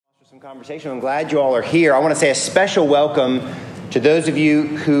Awesome conversation. I'm glad you all are here. I want to say a special welcome to those of you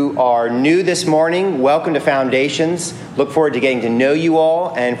who are new this morning. Welcome to Foundations. Look forward to getting to know you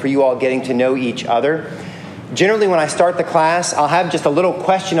all and for you all getting to know each other. Generally, when I start the class, I'll have just a little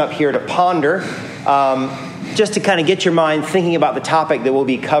question up here to ponder, just to kind of get your mind thinking about the topic that we'll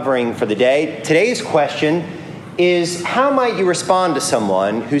be covering for the day. Today's question is, how might you respond to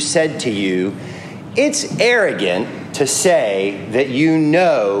someone who said to you, "It's arrogant to say that you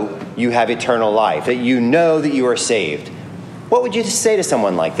know you have eternal life, that you know that you are saved"? What would you say to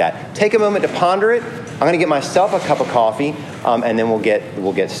someone like that? Take a moment to ponder it. I'm going to get myself a cup of coffee, and then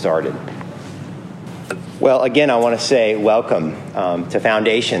we'll get started. Well, again, I want to say welcome to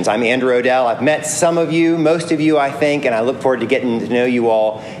Foundations. I'm Andrew Odell. I've met some of you, most of you, I think, and I look forward to getting to know you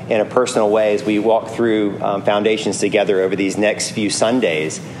all in a personal way as we walk through Foundations together over these next few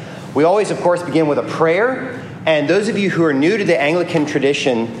Sundays. We always, of course, begin with a prayer. And those of you who are new to the Anglican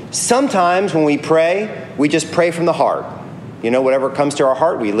tradition, sometimes when we pray, we just pray from the heart. You know, whatever comes to our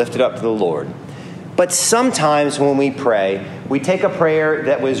heart, we lift it up to the Lord. But sometimes when we pray, we take a prayer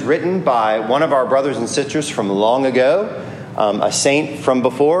that was written by one of our brothers and sisters from long ago, a saint from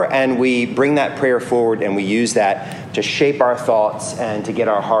before, and we bring that prayer forward and we use that to shape our thoughts and to get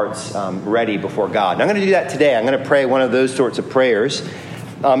our hearts ready before God. And I'm going to do that today. I'm going to pray one of those sorts of prayers.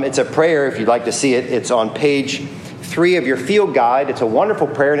 It's a prayer, if you'd like to see it. It's on page 3 of your field guide. It's a wonderful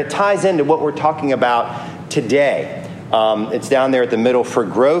prayer, and it ties into what we're talking about today. It's down there at the middle, for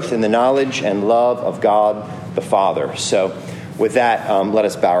growth in the knowledge and love of God the Father. So with that, let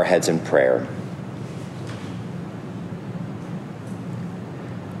us bow our heads in prayer.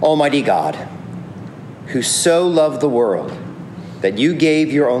 Almighty God, who so loved the world that you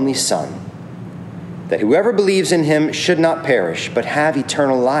gave your only Son, that whoever believes in him should not perish, but have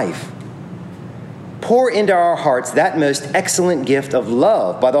eternal life. Pour into our hearts that most excellent gift of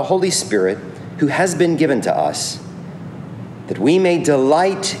love by the Holy Spirit who has been given to us, that we may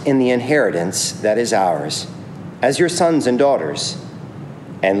delight in the inheritance that is ours as your sons and daughters,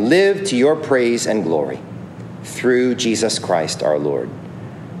 and live to your praise and glory through Jesus Christ our Lord.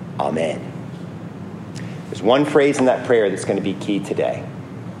 Amen. There's one phrase in that prayer that's going to be key today.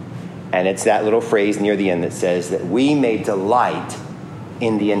 And it's that little phrase near the end that says that we may delight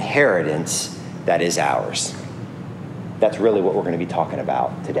in the inheritance that is ours. That's really what we're going to be talking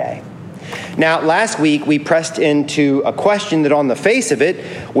about today. Now, last week we pressed into a question that on the face of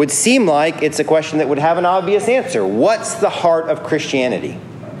it would seem like it's a question that would have an obvious answer. What's the heart of Christianity?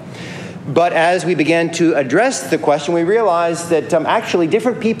 But as we began to address the question, we realized that actually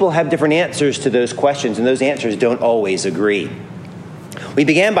different people have different answers to those questions, and those answers don't always agree. We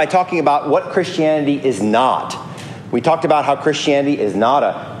began by talking about what Christianity is not. We talked about how Christianity is not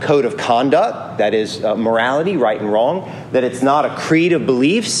a code of conduct, that is morality, right and wrong, that it's not a creed of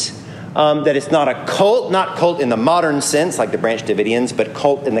beliefs, that it's not a cult, not cult in the modern sense like the Branch Davidians, but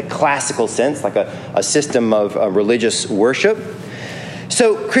cult in the classical sense, like a system of religious worship.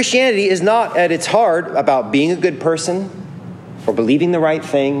 So Christianity is not at its heart about being a good person or believing the right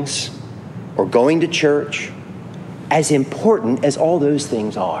things or going to church, as important as all those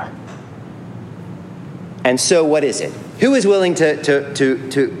things are. And so what is it? Who is willing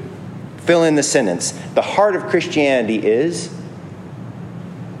to fill in the sentence? The heart of Christianity is,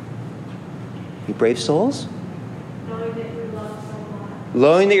 you brave souls? Knowing that you're loved by God.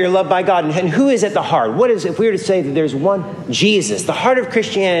 Knowing that you're loved by God. And who is at the heart? What is, if we were to say that there's one, Jesus. The heart of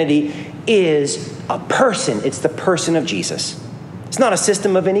Christianity is a person. It's the person of Jesus. It's not a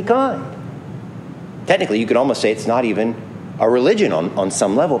system of any kind. Technically, you could almost say it's not even a religion on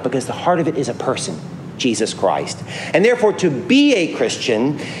some level, because the heart of it is a person, Jesus Christ. And therefore, to be a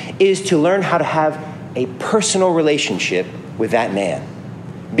Christian is to learn how to have a personal relationship with that man.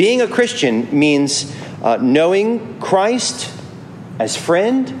 Being a Christian means knowing Christ as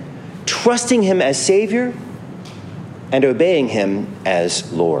friend, trusting him as Savior, and obeying him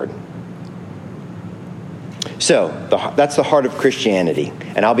as Lord. So that's the heart of Christianity.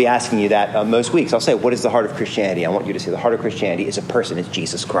 And I'll be asking you that most weeks. I'll say, what is the heart of Christianity? I want you to say the heart of Christianity is a person. It's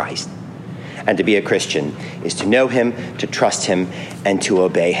Jesus Christ. And to be a Christian is to know him, to trust him, and to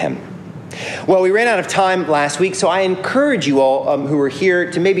obey him. Well, we ran out of time last week, so I encourage you all who are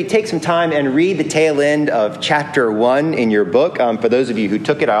here to maybe take some time and read the tail end of chapter 1 in your book. For those of you who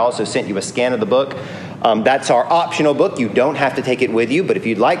took it, I also sent you a scan of the book. That's our optional book. You don't have to take it with you, but if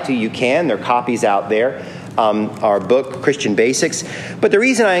you'd like to, you can. There are copies out there. Our book, Christian Basics. But the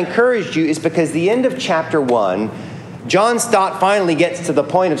reason I encouraged you is because the end of chapter 1, John Stott finally gets to the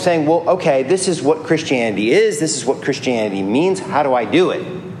point of saying, well, okay, this is what Christianity is. This is what Christianity means. How do I do it?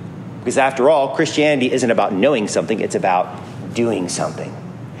 Because after all, Christianity isn't about knowing something. It's about doing something.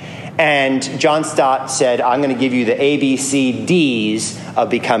 And John Stott said, I'm going to give you the ABCDs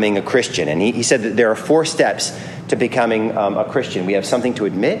of becoming a Christian. And he said that there are 4 steps to becoming a Christian. We have something to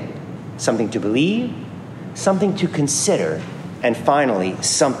admit, something to believe, something to consider, and finally,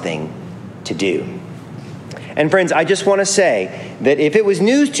 something to do. And friends, I just want to say that if it was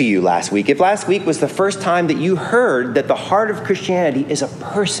news to you last week, if last week was the first time that you heard that the heart of Christianity is a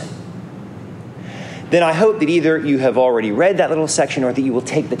person, then I hope that either you have already read that little section or that you will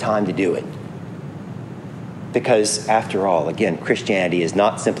take the time to do it. Because after all, again, Christianity is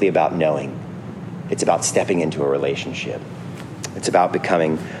not simply about knowing. It's about stepping into a relationship. It's about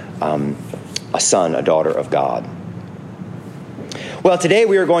becoming a son, a daughter of God. Well, today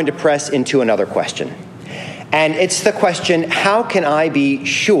we are going to press into another question. And it's the question, how can I be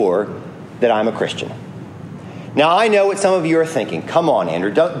sure that I'm a Christian? Now, I know what some of you are thinking. Come on,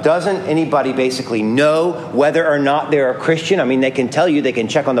 Andrew. Doesn't anybody basically know whether or not they're a Christian? I mean, they can tell you, they can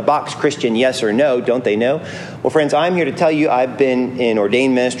check on the box, Christian, yes or no. Don't they know? Well, friends, I'm here to tell you I've been in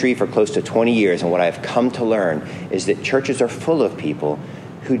ordained ministry for close to 20 years. And what I've come to learn is that churches are full of people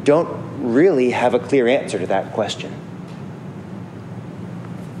who don't really have a clear answer to that question.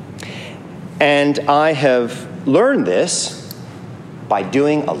 And I have learned this by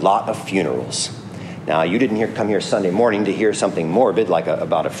doing a lot of funerals. Now, you didn't come here Sunday morning to hear something morbid like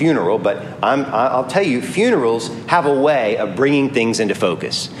about a funeral, but I'll tell you, funerals have a way of bringing things into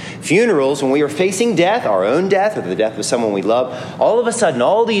focus. Funerals, when we are facing death, our own death, or the death of someone we love, all of a sudden,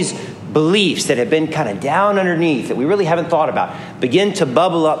 all these beliefs that have been kind of down underneath that we really haven't thought about begin to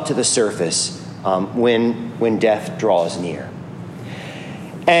bubble up to the surface when death draws near.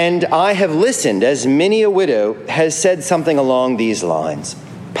 And I have listened as many a widow has said something along these lines.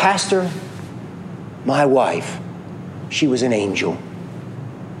 Pastor, my wife, she was an angel.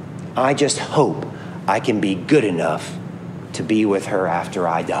 I just hope I can be good enough to be with her after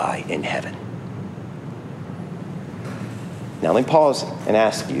I die in heaven. Now let me pause and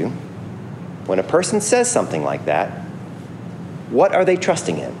ask you, when a person says something like that, what are they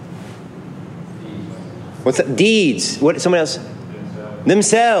trusting in? What's that? Deeds. What? Someone else?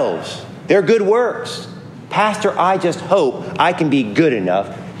 Themselves. Their good works. Pastor, I just hope I can be good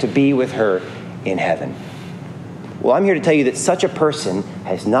enough to be with her in heaven. Well, I'm here to tell you that such a person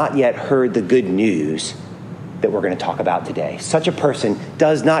has not yet heard the good news that we're going to talk about today. Such a person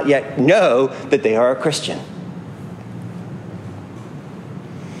does not yet know that they are a Christian.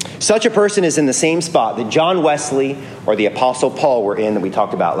 Such a person is in the same spot that John Wesley or the Apostle Paul were in that we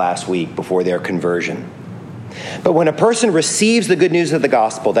talked about last week before their conversion. But when a person receives the good news of the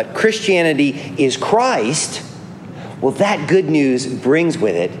gospel, that Christianity is Christ, well, that good news brings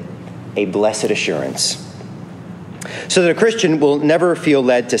with it a blessed assurance. So that a Christian will never feel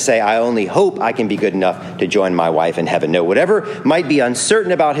led to say, I only hope I can be good enough to join my wife in heaven. No, whatever might be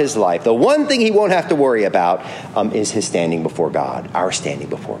uncertain about his life, the one thing he won't have to worry about is his standing before God, our standing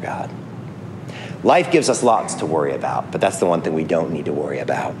before God. Life gives us lots to worry about, but that's the one thing we don't need to worry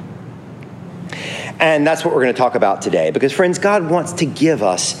about. And that's what we're going to talk about today. Because, friends, God wants to give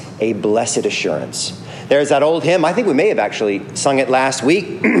us a blessed assurance. There's that old hymn. I think we may have actually sung it last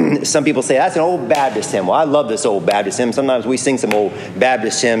week. Some people say, that's an old Baptist hymn. Well, I love this old Baptist hymn. Sometimes we sing some old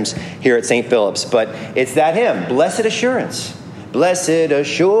Baptist hymns here at St. Philip's. But it's that hymn, Blessed Assurance. Blessed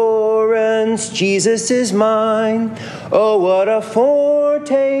assurance, Jesus is mine. Oh, what a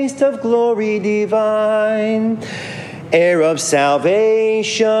foretaste of glory divine. Heir of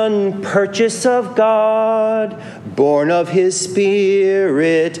salvation, purchase of God, born of his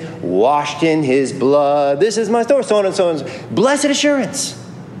Spirit, washed in his blood. This is my story, so on and so on. Blessed assurance.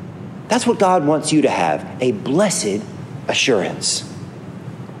 That's what God wants you to have, a blessed assurance.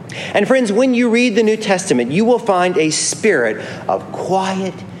 And friends, when you read the New Testament, you will find a spirit of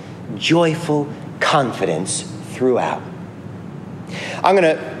quiet, joyful confidence throughout. I'm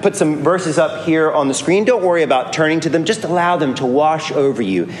going to put some verses up here on the screen. Don't worry about turning to them. Just allow them to wash over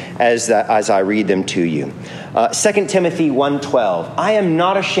you as I read them to you. 2 Timothy 1:12. I am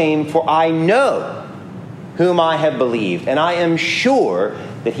not ashamed, for I know whom I have believed, and I am sure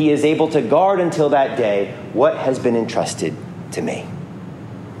that he is able to guard until that day what has been entrusted to me.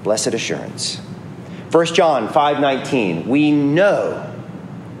 Blessed assurance. 1 John 5:19. We know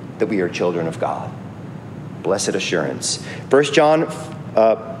that we are children of God. Blessed assurance. 1 John,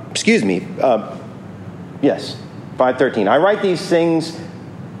 5:13. I write these things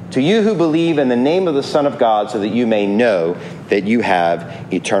to you who believe in the name of the Son of God, so that you may know that you have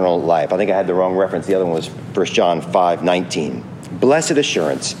eternal life. I think I had the wrong reference. The other one was 1 John 5:19. Blessed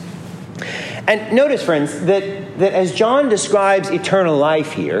assurance. And notice, friends, that as John describes eternal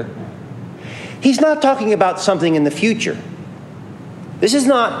life here, he's not talking about something in the future. This is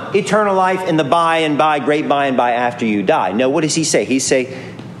not eternal life in the by and by, great by and by after you die. No, what does he say? He say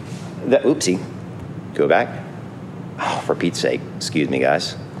that, oopsie, go back. Oh, for Pete's sake, excuse me,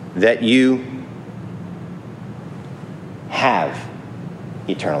 guys. That you have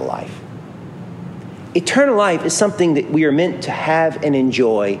eternal life. Eternal life is something that we are meant to have and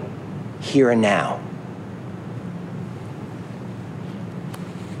enjoy here and now.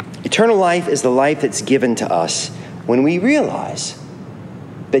 Eternal life is the life that's given to us when we realize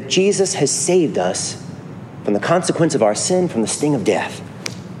that Jesus has saved us from the consequence of our sin, from the sting of death,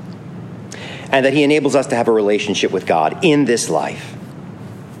 and that he enables us to have a relationship with God in this life.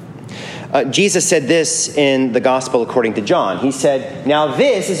 Jesus said this in the Gospel according to John. He said, "Now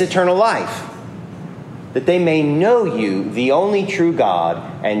this is eternal life, that they may know you, the only true God,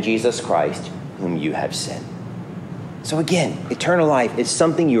 and Jesus Christ, whom you have sent." So again, eternal life is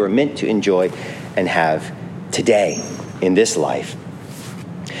something you are meant to enjoy and have today in this life.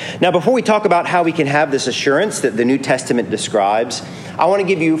 Now, before we talk about how we can have this assurance that the New Testament describes, I want to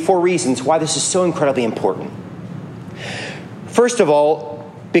give you 4 reasons why this is so incredibly important. First of all,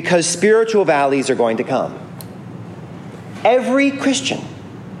 because spiritual valleys are going to come. Every Christian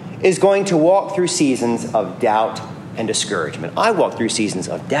is going to walk through seasons of doubt and discouragement. I walk through seasons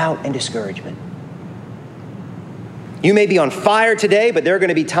of doubt and discouragement. You may be on fire today, but there are going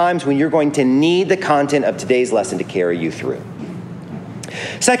to be times when you're going to need the content of today's lesson to carry you through.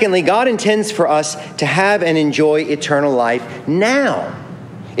 Secondly, God intends for us to have and enjoy eternal life now.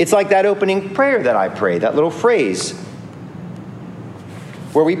 It's like that opening prayer that I prayed, that little phrase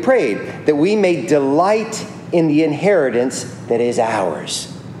where we prayed that we may delight in the inheritance that is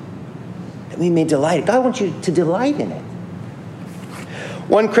ours. That we may delight. God wants you to delight in it.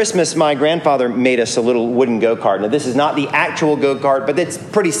 One Christmas, my grandfather made us a little wooden go-kart. Now, this is not the actual go-kart, but it's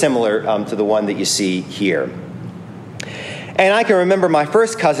pretty similar to the one that you see here. And I can remember my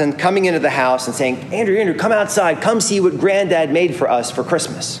first cousin coming into the house and saying, Andrew, come outside. Come see what Granddad made for us for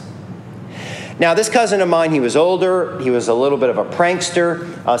Christmas. Now, this cousin of mine, he was older. He was a little bit of a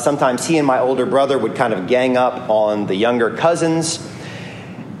prankster. Sometimes he and my older brother would kind of gang up on the younger cousins.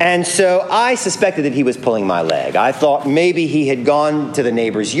 And so I suspected that he was pulling my leg. I thought maybe he had gone to the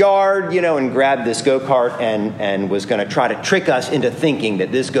neighbor's yard, and grabbed this go-kart and was going to try to trick us into thinking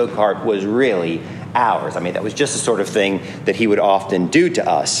that this go-kart was really ours. I mean, that was just the sort of thing that he would often do to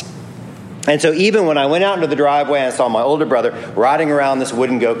us. And so even when I went out into the driveway and I saw my older brother riding around this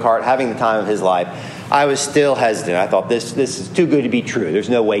wooden go-kart, having the time of his life, I was still hesitant. I thought, this is too good to be true. There's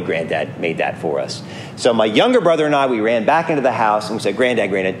no way Granddad made that for us. So my younger brother and I, we ran back into the house and we said,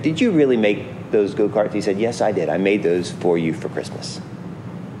 Granddad, did you really make those go-karts? He said, yes, I did. I made those for you for Christmas.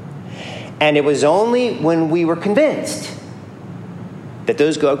 And it was only when we were convinced that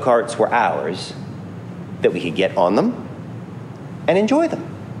those go-karts were ours that we could get on them and enjoy them.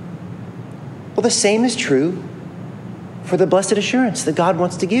 Well, the same is true for the blessed assurance that God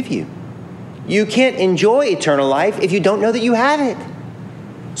wants to give you. You can't enjoy eternal life if you don't know that you have it.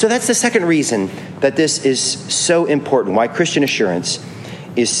 So that's the second reason that this is so important, why Christian assurance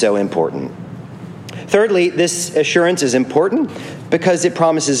is so important. Thirdly, this assurance is important because it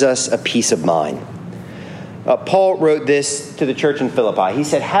promises us a peace of mind. Paul wrote this to the church in Philippi. He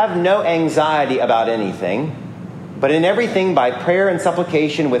said, have no anxiety about anything, but in everything by prayer and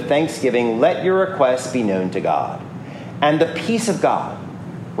supplication with thanksgiving, let your requests be known to God. And the peace of God,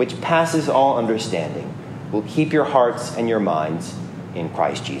 which passes all understanding, will keep your hearts and your minds in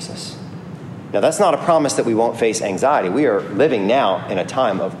Christ Jesus. Now, that's not a promise that we won't face anxiety. We are living now in a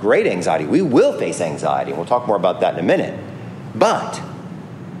time of great anxiety. We will face anxiety, and we'll talk more about that in a minute. But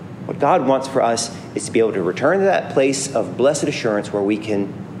what God wants for us is to be able to return to that place of blessed assurance where we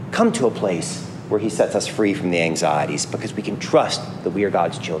can come to a place where he sets us free from the anxieties because we can trust that we are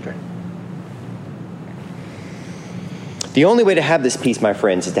God's children. The only way to have this peace, my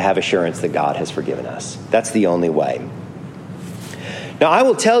friends, is to have assurance that God has forgiven us. That's the only way. Now, I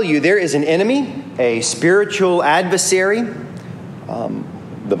will tell you, there is an enemy, a spiritual adversary.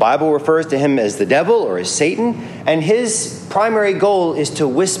 The Bible refers to him as the devil or as Satan, and his primary goal is to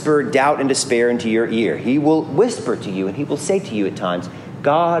whisper doubt and despair into your ear. He will whisper to you, and he will say to you at times,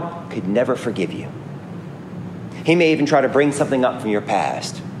 God could never forgive you. He may even try to bring something up from your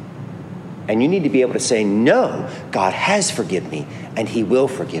past. And you need to be able to say, no, God has forgiven me, and he will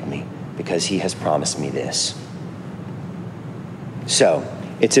forgive me because he has promised me this. So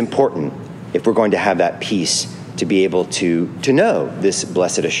it's important, if we're going to have that peace, to be able to know this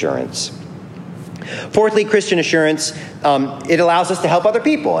blessed assurance. Fourthly, Christian assurance, it allows us to help other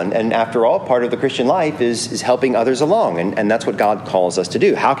people. And after all, part of the Christian life is helping others along. And that's what God calls us to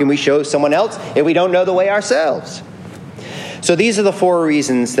do. How can we show someone else if we don't know the way ourselves? So these are the 4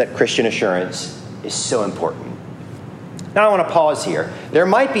 reasons that Christian assurance is so important. Now I want to pause here. There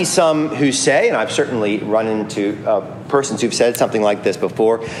might be some who say, and I've certainly run into persons who've said something like this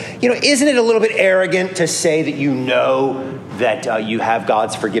before, isn't it a little bit arrogant to say that you know that you have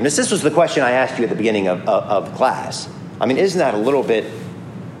God's forgiveness? This was the question I asked you at the beginning of class. I mean, isn't that a little bit,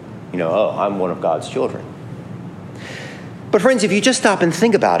 I'm one of God's children? But friends, if you just stop and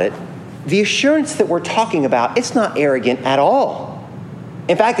think about it, the assurance that we're talking about, it's not arrogant at all.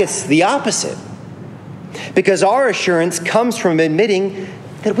 In fact, it's the opposite. Because our assurance comes from admitting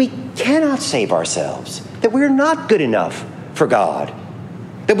that we cannot save ourselves, that we are not good enough for God,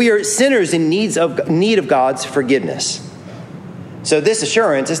 that we are sinners in need of God's forgiveness. So this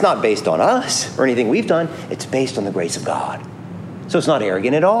assurance is not based on us or anything we've done. It's based on the grace of God. So it's not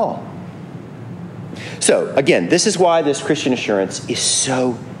arrogant at all. So again, this is why this Christian assurance is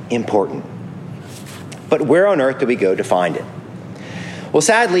so important. But where on earth do we go to find it? Well,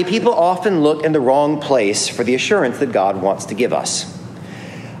 sadly, people often look in the wrong place for the assurance that God wants to give us.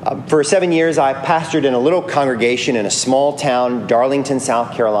 For 7 years, I pastored in a little congregation in a small town, Darlington,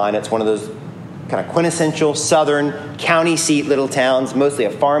 South Carolina. It's one of those kind of quintessential southern county seat little towns, mostly a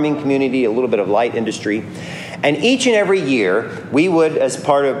farming community, a little bit of light industry. And each and every year, we would, as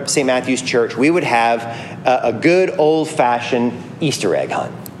part of St. Matthew's Church, we would have a good old-fashioned Easter egg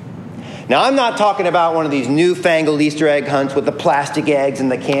hunt. Now, I'm not talking about one of these newfangled Easter egg hunts with the plastic eggs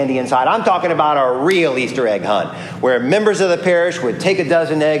and the candy inside. I'm talking about a real Easter egg hunt where members of the parish would take a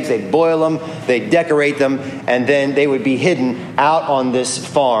dozen eggs, they'd boil them, they'd decorate them, and then they would be hidden out on this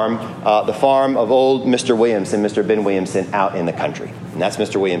farm, the farm of old Mr. Williamson, Mr. Ben Williamson, out in the country. And that's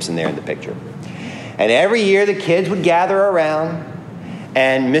Mr. Williamson there in the picture. And every year the kids would gather around,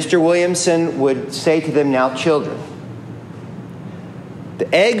 and Mr. Williamson would say to them, "Now, children,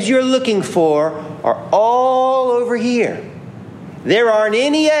 the eggs you're looking for are all over here. There aren't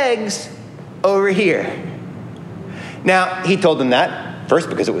any eggs over here." Now, he told them that, first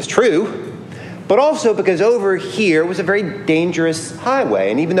because it was true, but also because over here was a very dangerous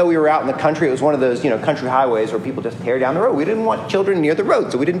highway. And even though we were out in the country, it was one of those, country highways where people just tear down the road. We didn't want children near the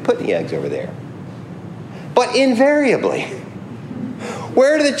road, so we didn't put any eggs over there. But invariably,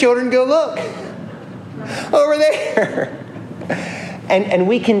 where do the children go look? Over there. And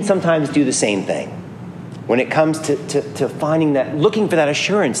we can sometimes do the same thing when it comes to finding that, looking for that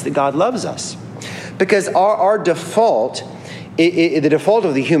assurance that God loves us. Because our default, the default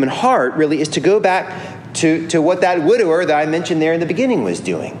of the human heart really is to go back to what that widower that I mentioned there in the beginning was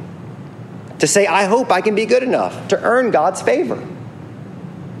doing. To say, I hope I can be good enough to earn God's favor.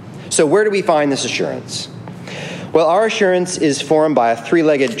 So where do we find this assurance? Well, our assurance is formed by a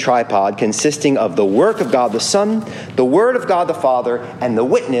 3-legged tripod consisting of the work of God the Son, the Word of God the Father, and the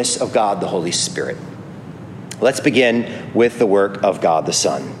witness of God the Holy Spirit. Let's begin with the work of God the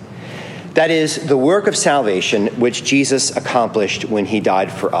Son. That is, the work of salvation which Jesus accomplished when he died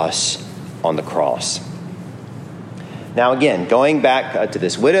for us on the cross. Now again, going back to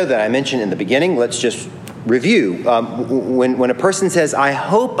this widow that I mentioned in the beginning, let's just review. When a person says, I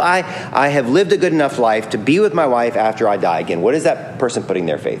hope I have lived a good enough life to be with my wife after I die again, what is that person putting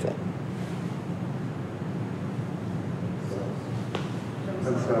their faith in?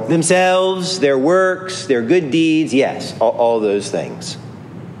 Themselves, their works, their good deeds, yes, all those things.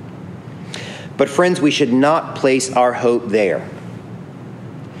 But friends, we should not place our hope there.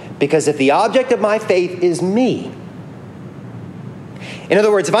 Because if the object of my faith is me, in other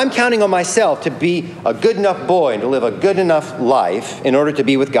words, if I'm counting on myself to be a good enough boy and to live a good enough life in order to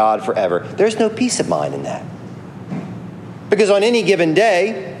be with God forever, there's no peace of mind in that. Because on any given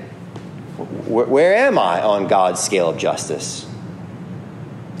day, where am I on God's scale of justice?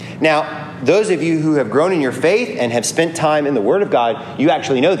 Now, those of you who have grown in your faith and have spent time in the Word of God, you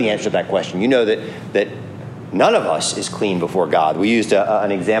actually know the answer to that question. You know that none of us is clean before God. We used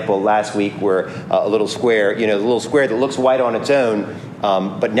an example last week where a little square, the little square that looks white on its own,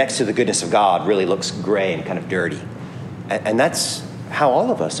 but next to the goodness of God really looks gray and kind of dirty. And that's how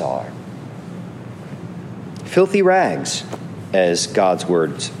all of us are. Filthy rags, as God's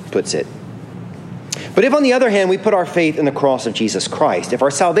word puts it. But if, on the other hand, we put our faith in the cross of Jesus Christ, if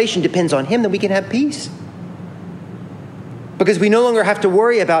our salvation depends on him, then we can have peace. Because we no longer have to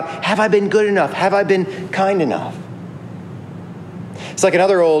worry about, have I been good enough? Have I been kind enough? It's like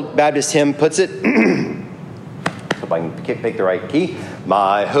another old Baptist hymn puts it. Hope I can pick the right key.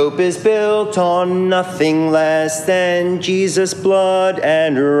 My hope is built on nothing less than Jesus' blood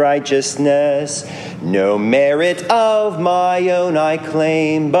and righteousness. No merit of my own I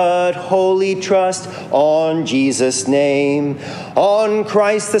claim, but wholly trust on Jesus' name. On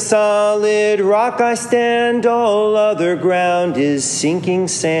Christ the solid rock I stand, all other ground is sinking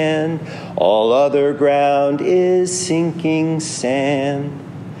sand. All other ground is sinking sand.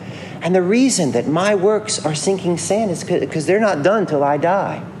 And the reason that my works are sinking sand is because they're not done till I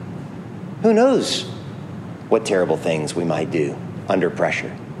die. Who knows what terrible things we might do under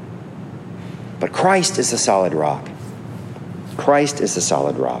pressure. But Christ is the solid rock. Christ is the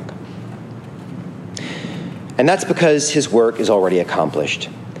solid rock. And that's because his work is already accomplished.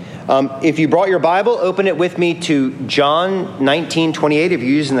 If you brought your Bible, open it with me to John 19:28. If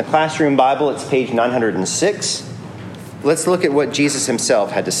you're using the classroom Bible, it's page 906. Let's look at what Jesus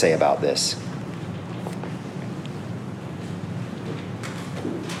himself had to say about this.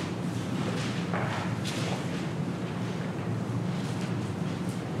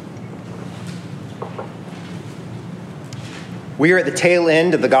 We are at the tail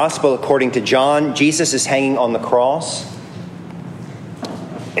end of the gospel according to John. Jesus is hanging on the cross.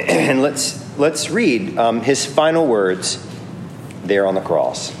 And let's read his final words there on the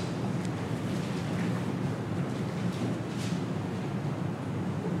cross.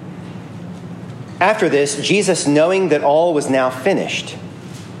 After this, Jesus, knowing that all was now finished,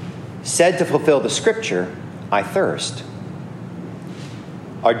 said to fulfill the scripture, I thirst.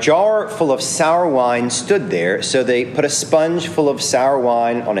 A jar full of sour wine stood there, so they put a sponge full of sour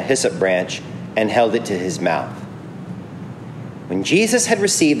wine on a hyssop branch and held it to his mouth. When Jesus had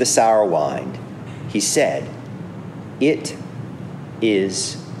received the sour wine, he said, It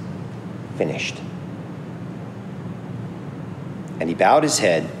is finished. And he bowed his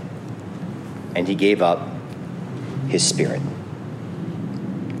head and he gave up his spirit.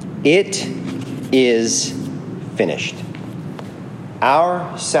 It is finished.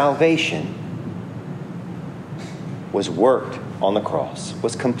 Our salvation was worked on the cross,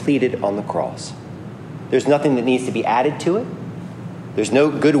 was completed on the cross. There's nothing that needs to be added to it. There's no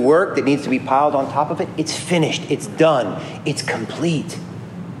good work that needs to be piled on top of it. It's finished. It's done. It's complete.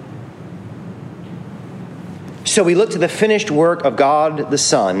 So we look to the finished work of God the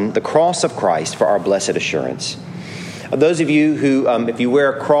Son, the cross of Christ, for our blessed assurance. Those of you who, if you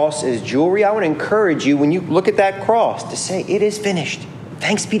wear a cross as jewelry, I want to encourage you, when you look at that cross, to say, it is finished.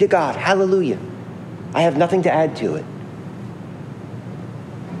 Thanks be to God. Hallelujah. I have nothing to add to it.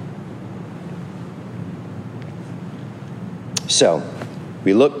 So,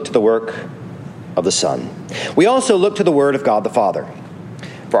 we look to the work of the Son. We also look to the word of God the Father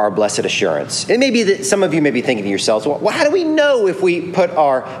for our blessed assurance. It may be that some of you may be thinking to yourselves, well, how do we know if we put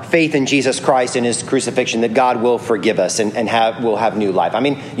our faith in Jesus Christ and his crucifixion that God will forgive us and will have new life? I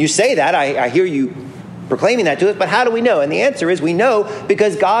mean, you say that, I hear you proclaiming that to us, but how do we know? And the answer is we know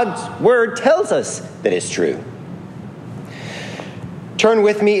because God's word tells us that it's true. Turn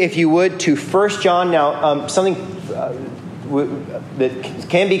with me, if you would, to 1 John. Now, something that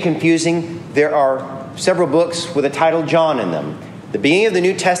can be confusing. There are several books with the title John in them. The beginning of the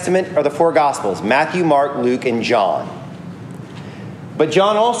New Testament are the four Gospels, Matthew, Mark, Luke, and John. But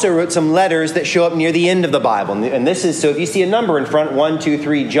John also wrote some letters that show up near the end of the Bible. And this is, so if you see a number in front, 1, 2,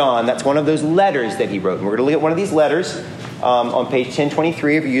 3, John, that's one of those letters that he wrote. And we're going to look at one of these letters on page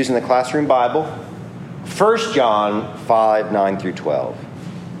 1023 if you're using the classroom Bible. 1 John 5, 9 through 12.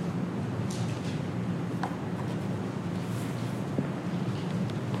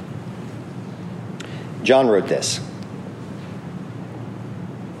 John wrote this.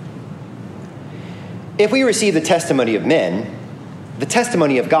 If we receive the testimony of men, the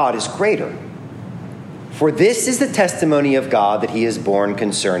testimony of God is greater. For this is the testimony of God that he is born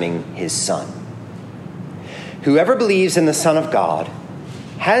concerning his Son. Whoever believes in the Son of God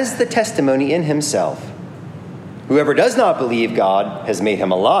has the testimony in himself. Whoever does not believe God has made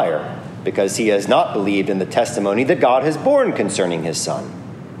him a liar, because he has not believed in the testimony that God has borne concerning his Son.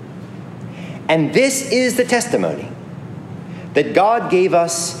 And this is the testimony, that God gave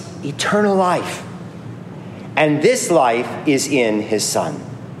us eternal life. And this life is in his Son.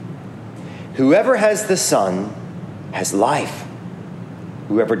 Whoever has the Son has life.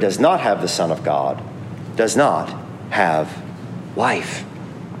 Whoever does not have the Son of God does not have life.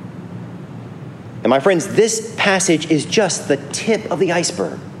 And my friends, this passage is just the tip of the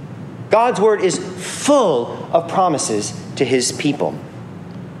iceberg. God's word is full of promises to his people.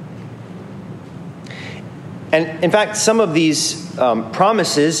 And in fact, some of these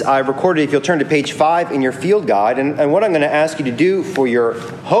promises I've recorded, if you'll turn to page 5 in your field guide. And what I'm going to ask you to do for your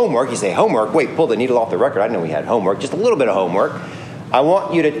homework, you say, homework? Wait, pull the needle off the record. I didn't know we had homework, just a little bit of homework. I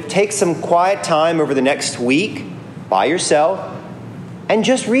want you to take some quiet time over the next week by yourself and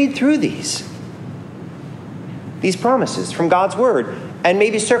just read through these promises from God's Word, and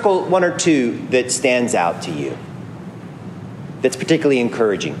maybe circle one or two that stands out to you, that's particularly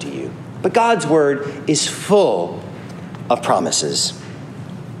encouraging to you. But God's Word is full of promises.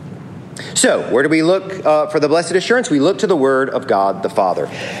 So, where do we look for the blessed assurance? We look to the Word of God the Father.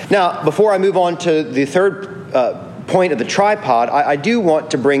 Now, before I move on to the third point of the tripod, I do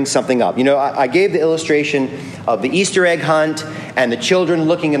want to bring something up. You know, I gave the illustration of the Easter egg hunt and the children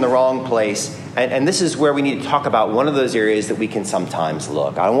looking in the wrong place. And this is where we need to talk about one of those areas that we can sometimes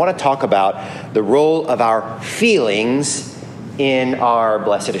look. I want to talk about the role of our feelings in our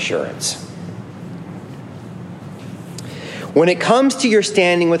blessed assurance. When it comes to your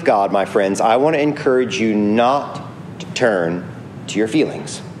standing with God, my friends, I want to encourage you not to turn to your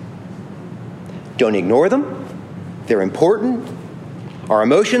feelings. Don't ignore them. They're important. Our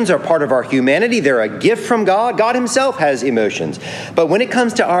emotions are part of our humanity. They're a gift from God. God himself has emotions. But when it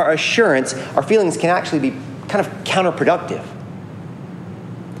comes to our assurance, our feelings can actually be kind of counterproductive.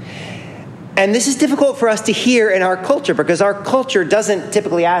 And this is difficult for us to hear in our culture, because our culture doesn't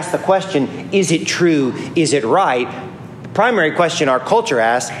typically ask the question, is it true? Is it right? The primary question our culture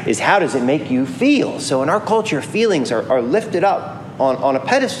asks is, how does it make you feel? So in our culture, feelings are lifted up on a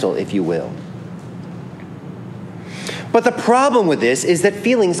pedestal, if you will. But the problem with this is that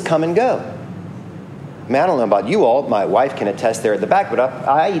feelings come and go. I mean, I don't know about you all. My wife can attest there at the back, but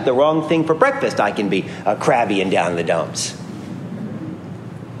I eat the wrong thing for breakfast. I can be crabby and down in the dumps.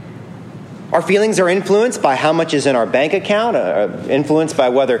 Our feelings are influenced by how much is in our bank account, influenced by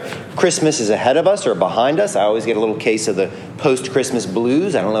whether Christmas is ahead of us or behind us. I always get a little case of the post-Christmas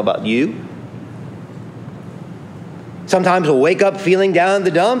blues. I don't know about you. Sometimes we'll wake up feeling down in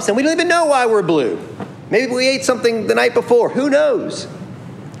the dumps, and we don't even know why we're blue. Maybe we ate something the night before. Who knows?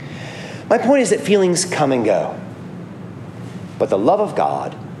 My point is that feelings come and go. But the love of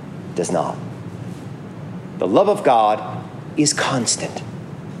God does not. The love of God is constant.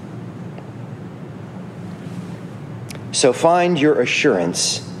 So find your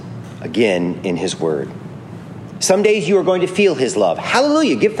assurance again in his word. Some days you are going to feel his love.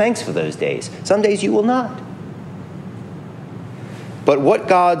 Hallelujah. Give thanks for those days. Some days you will not. But what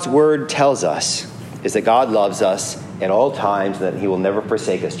God's word tells us is that God loves us at all times, and that he will never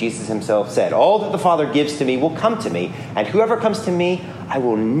forsake us. Jesus himself said, all that the Father gives to me will come to me, and whoever comes to me, I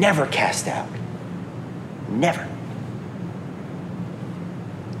will never cast out. Never.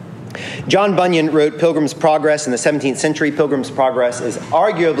 John Bunyan wrote Pilgrim's Progress in the 17th century. Pilgrim's Progress is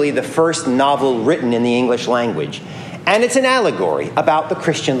arguably the first novel written in the English language. And it's an allegory about the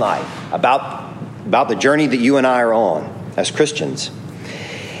Christian life, about the journey that you and I are on as Christians.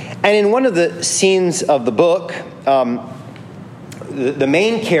 And in one of the scenes of the book, the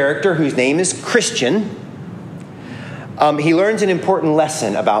main character, whose name is Christian, he learns an important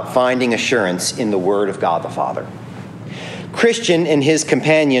lesson about finding assurance in the Word of God the Father. Christian and his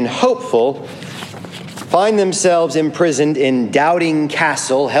companion, Hopeful, find themselves imprisoned in Doubting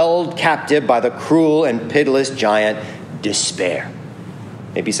Castle, held captive by the cruel and pitiless giant Despair.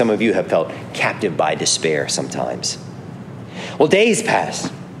 Maybe some of you have felt captive by despair sometimes. Well, days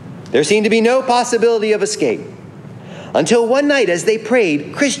passed. There seemed to be no possibility of escape. Until one night, as they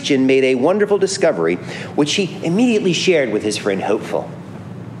prayed, Christian made a wonderful discovery, which he immediately shared with his friend Hopeful.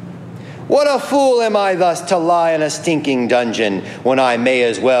 What a fool am I thus to lie in a stinking dungeon when I may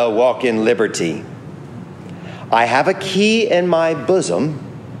as well walk in liberty. I have a key in my bosom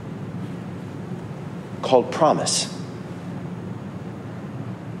called promise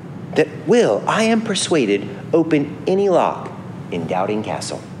that will, I am persuaded, open any lock in Doubting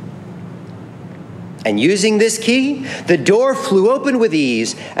Castle. And using this key, the door flew open with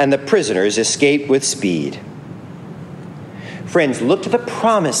ease, and the prisoners escaped with speed. Friends, look to the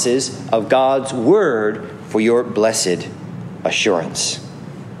promises of God's word for your blessed assurance.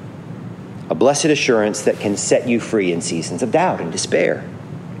 A blessed assurance that can set you free in seasons of doubt and despair.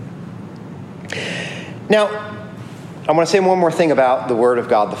 Now, I want to say one more thing about the word of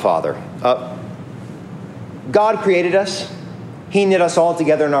God the Father. God created us. He knit us all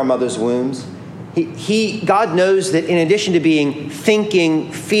together in our mother's wombs. God knows that in addition to being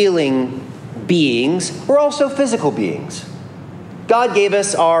thinking, feeling beings, we're also physical beings. God gave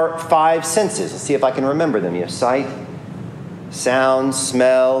us our 5 senses. Let's see if I can remember them. You have sight, sound,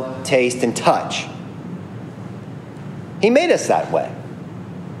 smell, taste, and touch. He made us that way.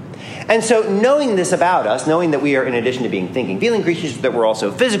 And so knowing this about us, knowing that we are, in addition to being thinking, feeling creatures, that we're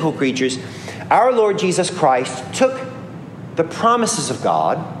also physical creatures, our Lord Jesus Christ took the promises of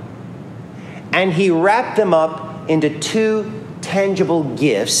God and he wrapped them up into two tangible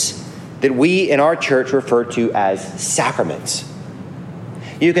gifts that we in our church refer to as sacraments.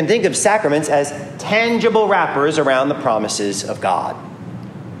 You can think of sacraments as tangible wrappers around the promises of God.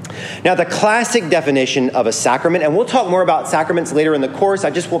 Now, the classic definition of a sacrament, and we'll talk more about sacraments later in the course,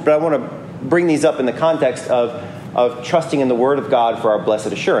 but I want to bring these up in the context of trusting in the Word of God for our blessed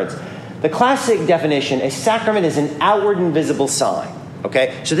assurance. The classic definition, a sacrament is an outward and visible sign.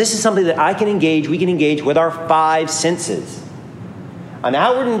 Okay? So this is something that we can engage with our five senses. An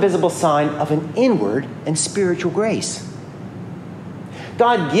outward and visible sign of an inward and spiritual grace.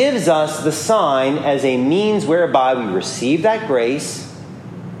 God gives us the sign as a means whereby we receive that grace,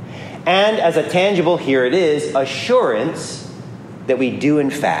 and as a tangible, here it is, assurance that we do in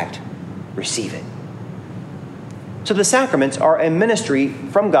fact receive it. So the sacraments are a ministry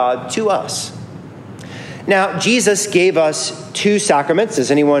from God to us. Now, Jesus gave us two sacraments.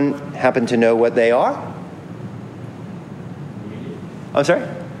 Does anyone happen to know what they are? I'm sorry?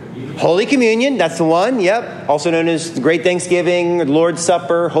 Holy Communion, that's the one, yep. Also known as Great Thanksgiving, Lord's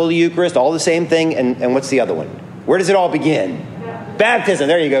Supper, Holy Eucharist, all the same thing. And what's the other one? Where does it all begin? Baptism.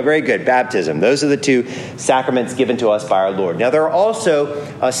 There you go. Very good. Baptism. Those are the two sacraments given to us by our Lord. Now, there are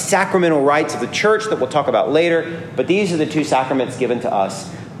also sacramental rites of the church that we'll talk about later, but these are the two sacraments given to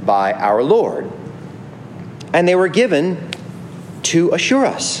us by our Lord. And they were given to assure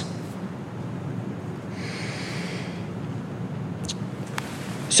us.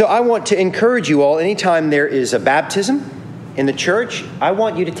 So I want to encourage you all, anytime there is a baptism in the church, I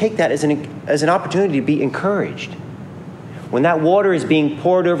want you to take that as an opportunity to be encouraged. When that water is being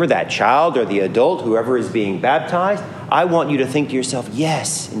poured over that child or the adult, whoever is being baptized, I want you to think to yourself,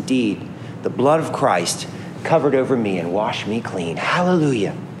 yes, indeed, the blood of Christ covered over me and washed me clean.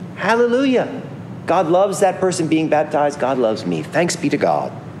 Hallelujah. Hallelujah. God loves that person being baptized. God loves me. Thanks be to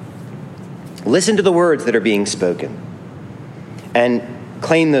God. Listen to the words that are being spoken and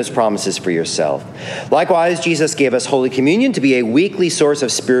claim those promises for yourself. Likewise, Jesus gave us Holy Communion to be a weekly source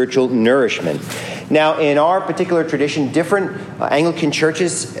of spiritual nourishment. Now, in our particular tradition, different Anglican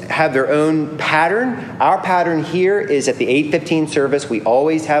churches have their own pattern. Our pattern here is at the 8:15 service, we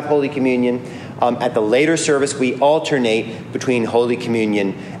always have Holy Communion. At the later service, we alternate between Holy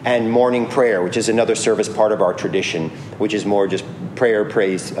Communion and morning prayer, which is another service part of our tradition, which is more just prayer,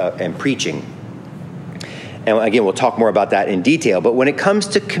 praise, and preaching. And again, we'll talk more about that in detail. But when it comes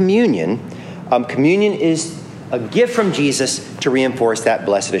to communion, communion is a gift from Jesus to reinforce that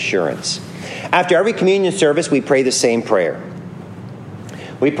blessed assurance. After every communion service, we pray the same prayer.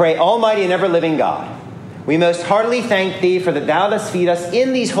 We pray, Almighty and ever-living God, we most heartily thank Thee for that Thou dost feed us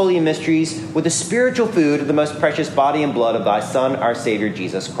in these holy mysteries with the spiritual food of the most precious body and blood of Thy Son, our Savior,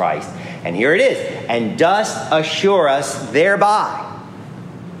 Jesus Christ. And here it is. And dost assure us thereby.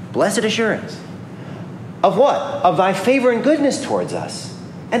 Blessed assurance. Of what? Of Thy favor and goodness towards us.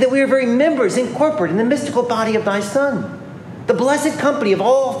 And that we are very members incorporate in the mystical body of Thy Son, the blessed company of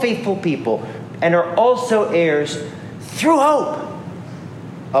all faithful people, and are also heirs through hope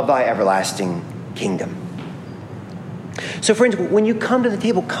of Thy everlasting kingdom. So friends, when you come to the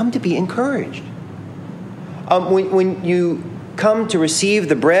table, come to be encouraged. When you come to receive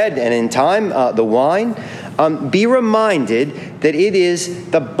the bread and in time the wine, be reminded that it is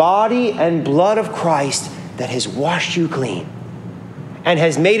the body and blood of Christ that has washed you clean and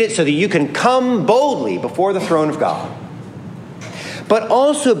has made it so that you can come boldly before the throne of God. But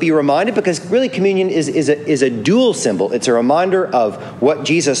also be reminded, because really communion is a dual symbol. It's a reminder of what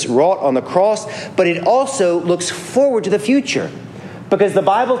Jesus wrought on the cross, but it also looks forward to the future. Because the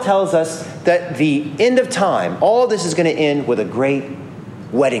Bible tells us that the end of time, all this is going to end with a great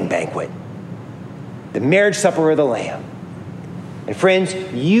wedding banquet. The marriage supper of the Lamb. And friends,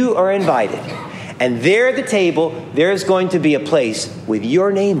 you are invited. And there at the table, there is going to be a place with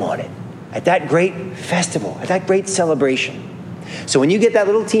your name on it at that great festival, at that great celebration. So when you get that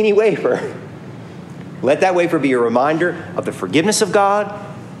little teeny wafer, let that wafer be a reminder of the forgiveness of God,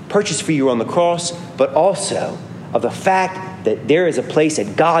 purchased for you on the cross, but also of the fact that there is a place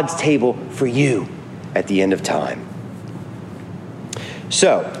at God's table for you at the end of time.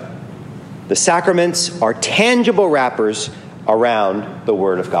 So, the sacraments are tangible wrappers around the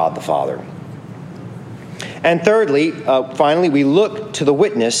Word of God the Father. And thirdly, finally, we look to the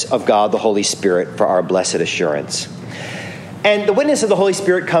witness of God the Holy Spirit for our blessed assurance. And the witness of the Holy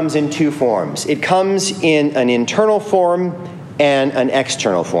Spirit comes in two forms. It comes in an internal form and an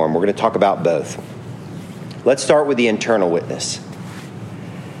external form. We're going to talk about both. Let's start with the internal witness.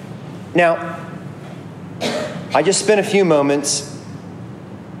 Now, I just spent a few moments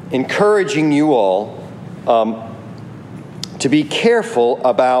encouraging you all to be careful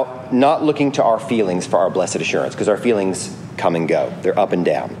about not looking to our feelings for our blessed assurance, because our feelings come and go. They're up and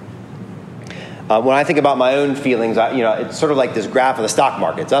down. When I think about my own feelings, it's sort of like this graph of the stock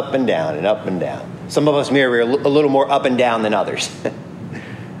market. It's up and down and up and down. Some of us maybe are a little more up and down than others.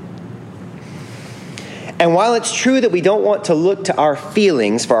 And while it's true that we don't want to look to our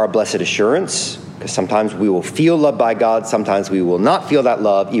feelings for our blessed assurance, because sometimes we will feel loved by God, sometimes we will not feel that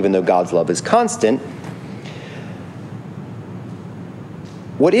love, even though God's love is constant,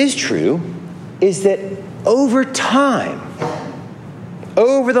 what is true is that over time,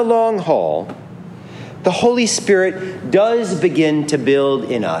 over the long haul, the Holy Spirit does begin to build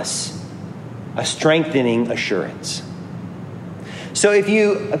in us a strengthening assurance. So if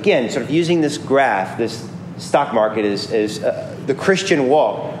you, again, sort of using this graph, this stock market is the Christian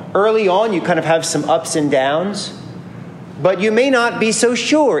walk, early on you kind of have some ups and downs, but you may not be so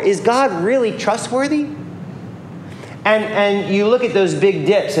sure. Is God really trustworthy? And you look at those big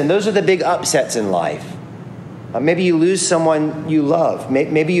dips, and those are the big upsets in life. Maybe you lose someone you love.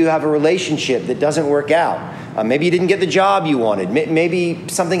 Maybe you have a relationship that doesn't work out. Maybe you didn't get the job you wanted. Maybe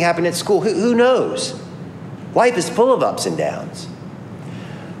something happened at school. Who knows? Life is full of ups and downs.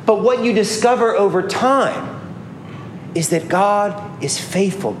 But what you discover over time is that God is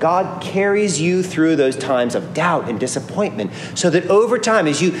faithful. God carries you through those times of doubt and disappointment, so that over time,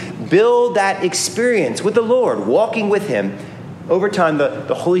 as you build that experience with the Lord, walking with Him, over time,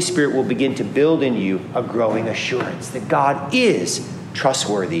 the Holy Spirit will begin to build in you a growing assurance that God is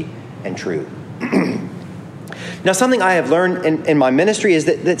trustworthy and true. Now, something I have learned in my ministry is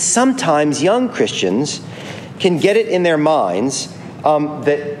that sometimes young Christians can get it in their minds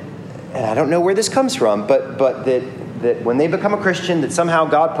that, and I don't know where this comes from, but that when they become a Christian, that somehow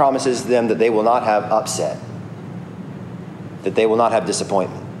God promises them that they will not have upset, that they will not have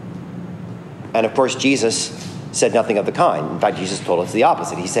disappointment. And of course, Jesus said nothing of the kind. In fact, Jesus told us the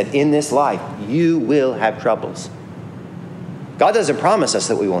opposite. He said, in this life, you will have troubles. God doesn't promise us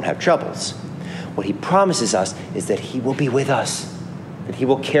that we won't have troubles. What He promises us is that He will be with us, that He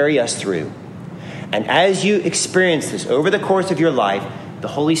will carry us through. And as you experience this over the course of your life, the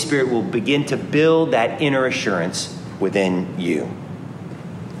Holy Spirit will begin to build that inner assurance within you.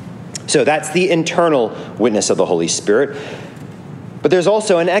 So that's the internal witness of the Holy Spirit. But there's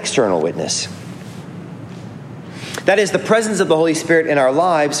also an external witness. That is, the presence of the Holy Spirit in our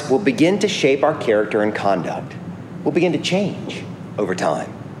lives will begin to shape our character and conduct. Will begin to change over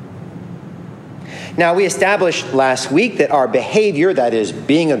time. Now, we established last week that our behavior, that is,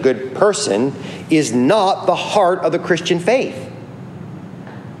 being a good person, is not the heart of the Christian faith.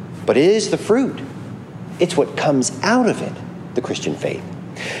 But it is the fruit. It's what comes out of it, the Christian faith.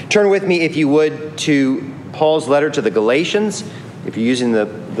 Turn with me, if you would, to Paul's letter to the Galatians. If you're using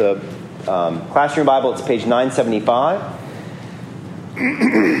the classroom Bible, it's page 975.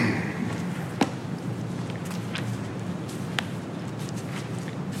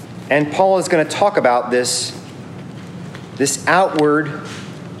 And Paul is going to talk about this outward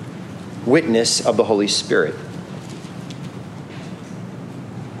witness of the Holy Spirit.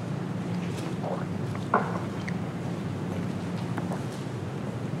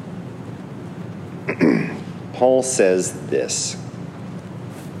 Paul says this: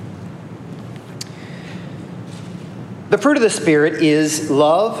 the fruit of the Spirit is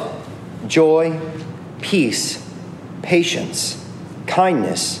love, joy, peace, patience,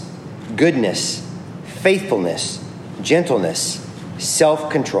 kindness, goodness, faithfulness, gentleness,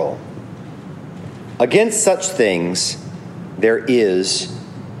 self-control. Against such things there is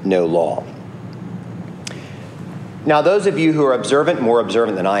no law. Now, those of you who are observant, more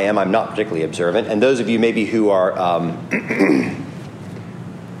observant than I am, I'm not particularly observant, and those of you maybe who are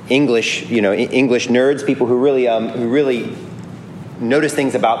English nerds, people who really notice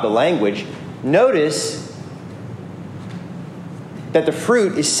things about the language, notice that the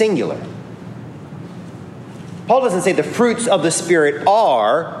fruit is singular. Paul doesn't say the fruits of the Spirit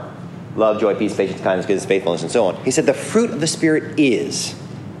are love, joy, peace, patience, kindness, goodness, faithfulness, and so on. He said the fruit of the Spirit is.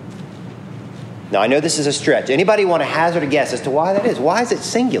 Now, I know this is a stretch. Anybody want to hazard a guess as to why that is? Why is it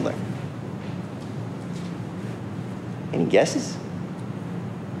singular? Any guesses?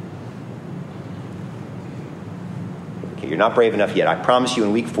 Okay, you're not brave enough yet. I promise you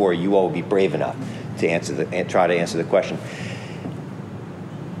in week 4, you all will be brave enough to try to answer the question.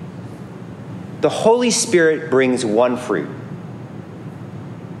 The Holy Spirit brings one fruit.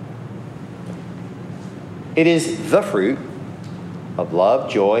 It is the fruit of love,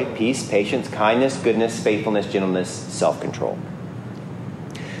 joy, peace, patience, kindness, goodness, faithfulness, gentleness, self-control.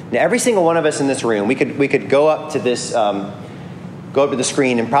 Now, every single one of us in this room, we could go up to this, go up to the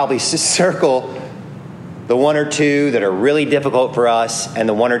screen and probably circle the one or two that are really difficult for us and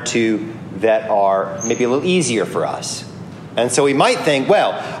the one or two that are maybe a little easier for us. And so we might think,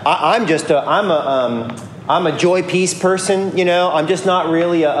 well, I'm a joy, peace person, I'm just not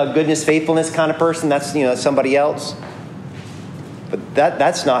really a goodness, faithfulness kind of person. That's, somebody else. But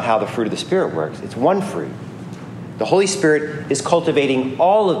that's not how the fruit of the Spirit works. It's one fruit. The Holy Spirit is cultivating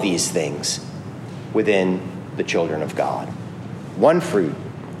all of these things within the children of God. One fruit.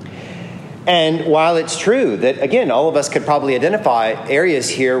 And while it's true that, again, all of us could probably identify areas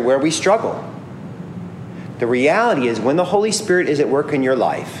here where we struggle, the reality is when the Holy Spirit is at work in your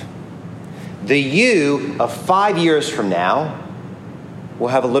life, the you of 5 years from now will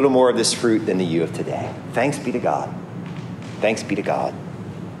have a little more of this fruit than the you of today. Thanks be to God. Thanks be to God.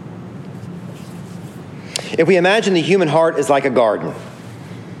 If we imagine the human heart is like a garden,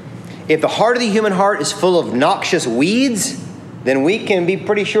 if the heart of the human heart is full of noxious weeds, then we can be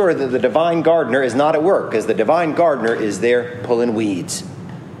pretty sure that the divine gardener is not at work, because the divine gardener is there pulling weeds.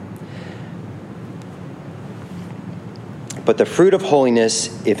 But the fruit of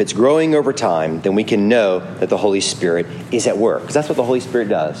holiness, if it's growing over time, then we can know that the Holy Spirit is at work, because that's what the Holy Spirit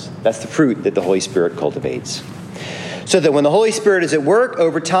does. That's the fruit that the Holy Spirit cultivates. So that when the Holy Spirit is at work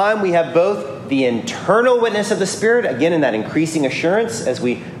over time, we have both the internal witness of the Spirit, again in that increasing assurance as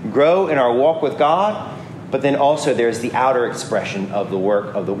we grow in our walk with God, but then also there's the outer expression of the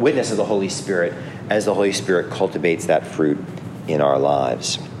work of the witness of the Holy Spirit as the Holy Spirit cultivates that fruit in our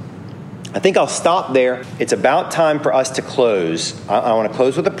lives. I think I'll stop there. It's about time for us to close. I want to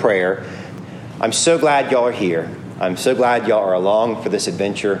close with a prayer. I'm so glad y'all are here. I'm so glad y'all are along for this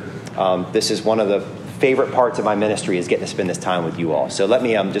adventure. This is one of the favorite parts of my ministry, is getting to spend this time with you all. So let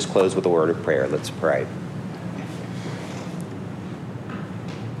me just close with a word of prayer. Let's pray.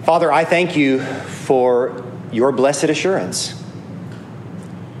 Father, I thank you for your blessed assurance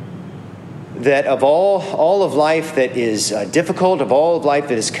that of all of life that is difficult, of all of life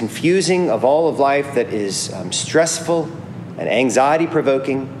that is confusing, of all of life that is stressful and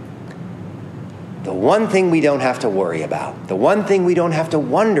anxiety-provoking, the one thing we don't have to worry about, the one thing we don't have to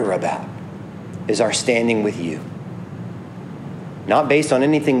wonder about, is our standing with you. Not based on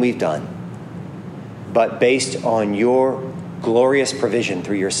anything we've done, but based on your glorious provision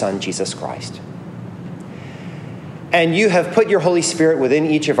through your Son, Jesus Christ. And you have put your Holy Spirit within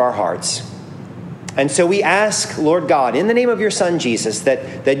each of our hearts. And so we ask, Lord God, in the name of your Son, Jesus,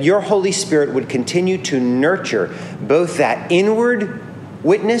 that your Holy Spirit would continue to nurture both that inward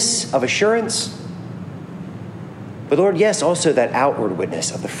witness of assurance, but Lord, yes, also that outward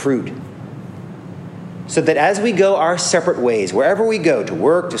witness of the fruit. So that as we go our separate ways, wherever we go, to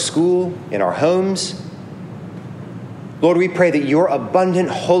work, to school, in our homes, Lord, we pray that your abundant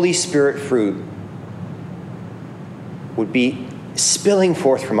Holy Spirit fruit would be spilling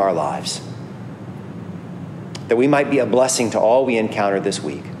forth from our lives, that we might be a blessing to all we encounter this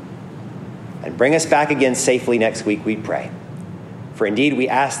week. And bring us back again safely next week, we pray. For indeed we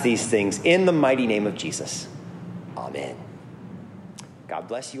ask these things in the mighty name of Jesus. Amen. God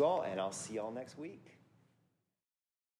bless you all, and I'll see you all next week.